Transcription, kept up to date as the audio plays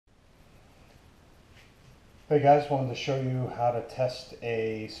Hey guys, wanted to show you how to test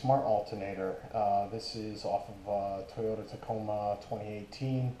a smart alternator. This is off of Toyota Tacoma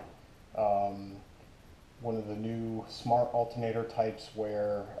 2018. Um, One of the new smart alternator types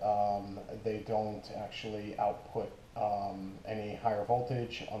where they don't actually output any higher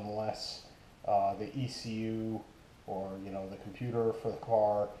voltage unless the ECU or the computer for the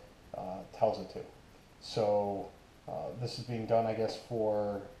car tells it to. So this is being done, I guess,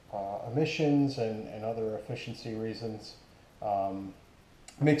 for emissions and other efficiency reasons.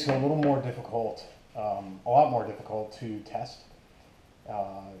 Makes it a little more difficult, a lot more difficult to test.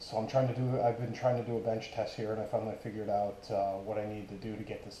 So I've been trying to do a bench test here, and I finally figured out what I need to do to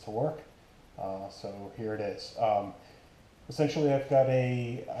get this to work. So here it is. Essentially, I've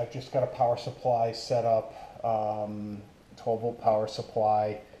just got a power supply set up, 12 volt power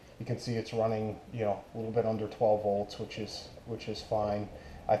supply. You can see it's running, a little bit under 12 volts, which is fine.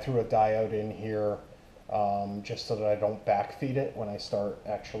 I threw a diode in here just so that I don't backfeed it when I start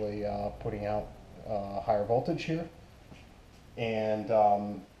actually putting out higher voltage here. And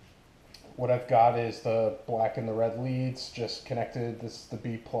what I've got is the black and the red leads just connected. This is the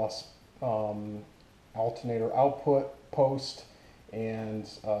B plus alternator output post, and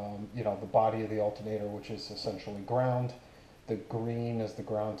the body of the alternator, which is essentially ground. The green is the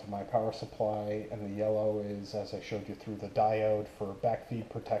ground to my power supply, and the yellow is, as I showed you, through the diode for backfeed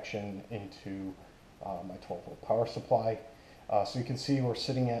protection into my 12 volt power supply. So you can see we're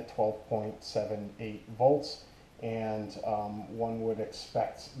sitting at 12.78 volts, and one would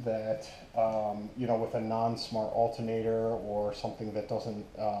expect that with a non-smart alternator or something that doesn't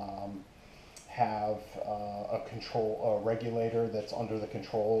have a regulator that's under the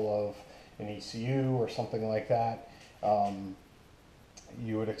control of an ECU or something like that,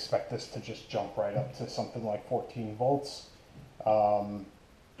 you would expect this to just jump right up to something like 14 volts. So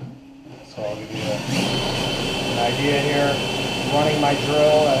I'll give you an idea here. Running my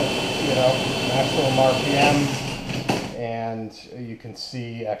drill at maximum RPM, and you can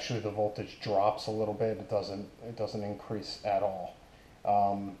see actually the voltage drops a little bit. It doesn't increase at all.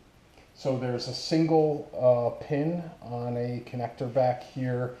 So there's a single pin on a connector back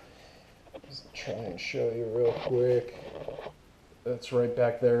here. Just try and show you real quick. That's right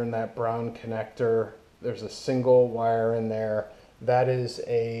back there in that brown connector. There's a single wire in there. That is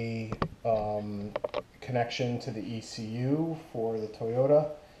a connection to the ECU for the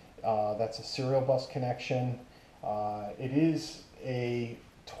Toyota. That's a serial bus connection. It is a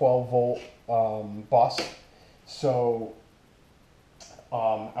 12 volt bus. So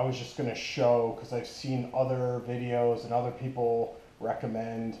I was just going to show, because I've seen other videos and other people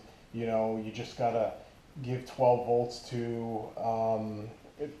recommend, you just gotta give 12 volts to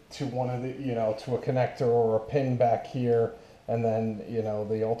one of the, to a connector or a pin back here, and then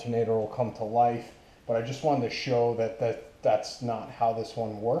the alternator will come to life. But I just wanted to show that's not how this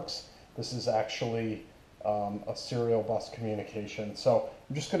one works. This is actually a serial bus communication. So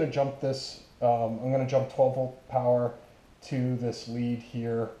I'm just going to jump this. I'm going to jump 12 volt power to this lead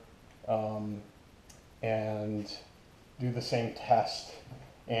here, and do the same test.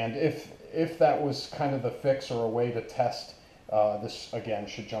 And if that was kind of the fix or a way to test, this again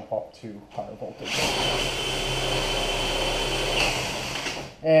should jump up to higher voltage.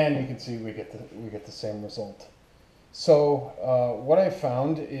 And you can see we get the same result. So what I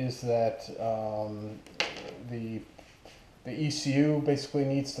found is that the ECU basically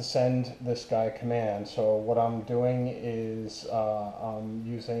needs to send this guy a command. So what I'm doing is I'm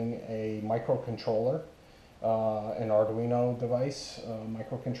using a microcontroller, an arduino device,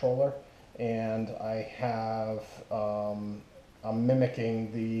 microcontroller, and I have I'm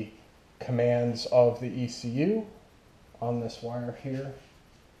mimicking the commands of the ECU on this wire here.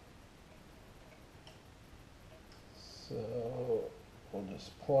 So we'll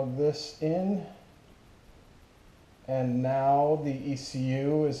just plug this in, and now the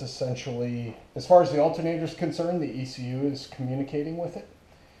ECU is essentially, as far as the alternator is concerned, the ECU is communicating with it.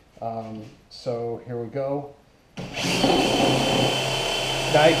 So here we go.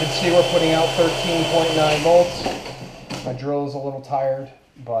 Now you can see we're putting out 13.9 volts. My drill is a little tired,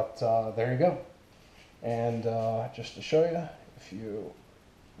 but there you go. And just to show you, if you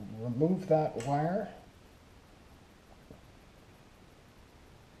remove that wire,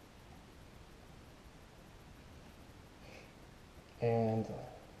 and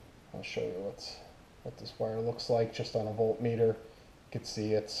I'll show you what this wire looks like just on a voltmeter. You can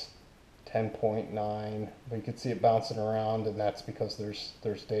see it's 10.9, but you can see it bouncing around, and that's because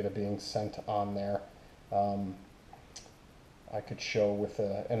there's data being sent on there. I could show with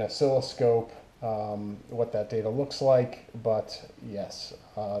an oscilloscope what that data looks like. But yes,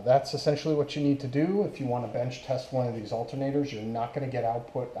 that's essentially what you need to do if you want to bench test one of these alternators. You're not going to get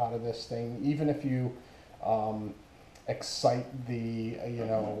output out of this thing, even if you excite the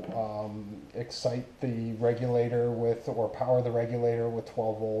excite the regulator with, or power the regulator with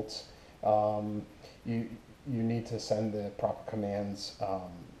 12 volts. You need to send the proper commands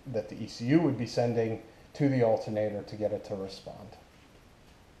that the ECU would be sending to the alternator to get it to respond.